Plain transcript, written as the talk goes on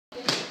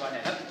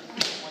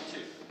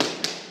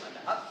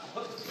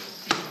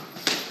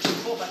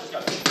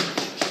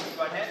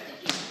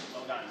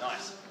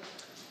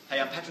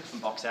I'm Patrick from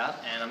Boxout,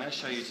 and I'm going to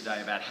show you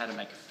today about how to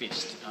make a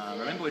fist.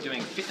 Remember, we're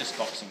doing fitness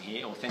boxing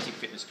here, authentic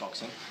fitness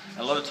boxing, and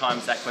a lot of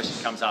times that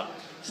question comes up.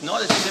 It's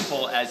not as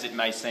simple as it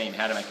may seem,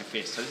 how to make a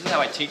fist. So this is how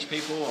I teach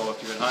people, or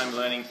if you're at home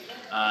learning,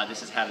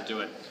 this is how to do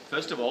it.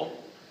 First of all,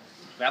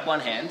 grab one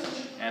hand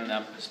and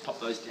just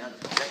pop those down.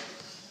 Okay.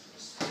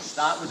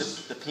 Start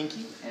with the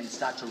pinky and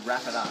start to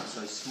wrap it up.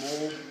 So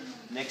small,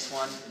 next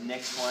one,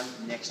 next one,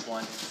 next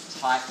one,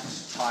 tight,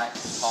 tight,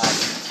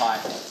 tight,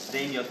 tight.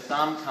 Then your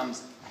thumb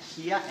comes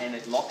here and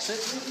it locks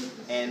it,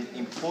 and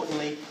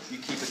importantly, you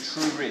keep a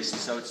true wrist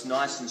so it's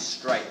nice and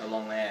straight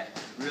along there.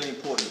 Really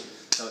important,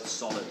 so it's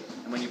solid.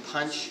 And when you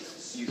punch,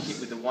 you hit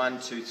with the 1,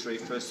 2, 3,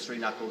 first 3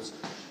 knuckles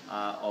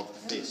of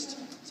the fist.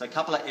 So a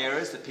couple of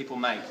errors that people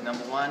make.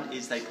 Number 1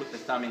 is they put the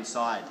thumb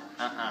inside.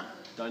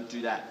 Don't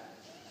do that.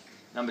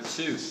 Number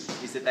 2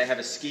 is that they have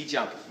a ski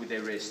jump with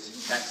their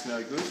wrist. That's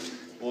no good.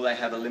 Or they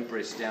have a limp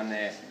wrist down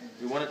there.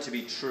 We want it to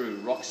be true,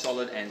 rock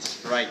solid and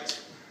straight.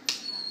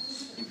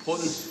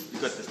 Important,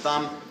 you've got the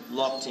thumb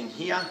locked in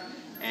here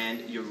and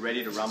you're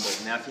ready to rumble.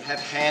 Now if you have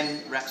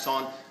hand wraps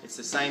on, it's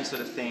the same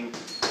sort of thing.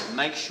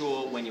 Make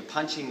sure when you're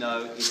punching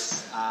though,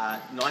 it's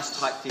nice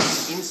tight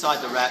fist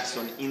inside the wraps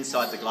or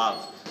inside the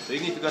glove. So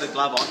even if you've got a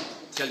glove on,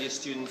 tell your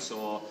students,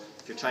 or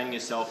if you're training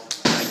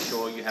yourself, make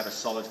sure you have a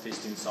solid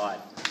fist inside.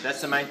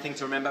 That's the main thing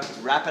to remember.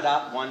 Wrap it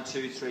up, 1,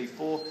 2, 3,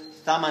 4,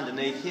 thumb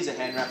underneath. Here's a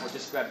hand wrap. I'll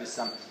just grab this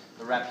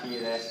the wrap here,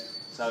 there.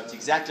 So it's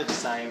exactly the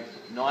same,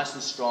 nice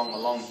and strong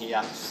along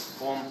here.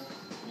 Form,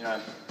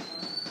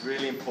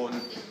 really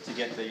important to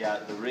get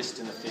the wrist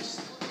and the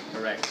fist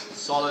correct.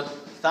 Solid,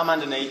 thumb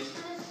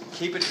underneath,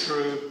 keep it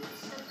true.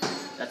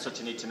 That's what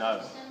you need to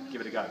know.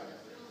 Give it a go.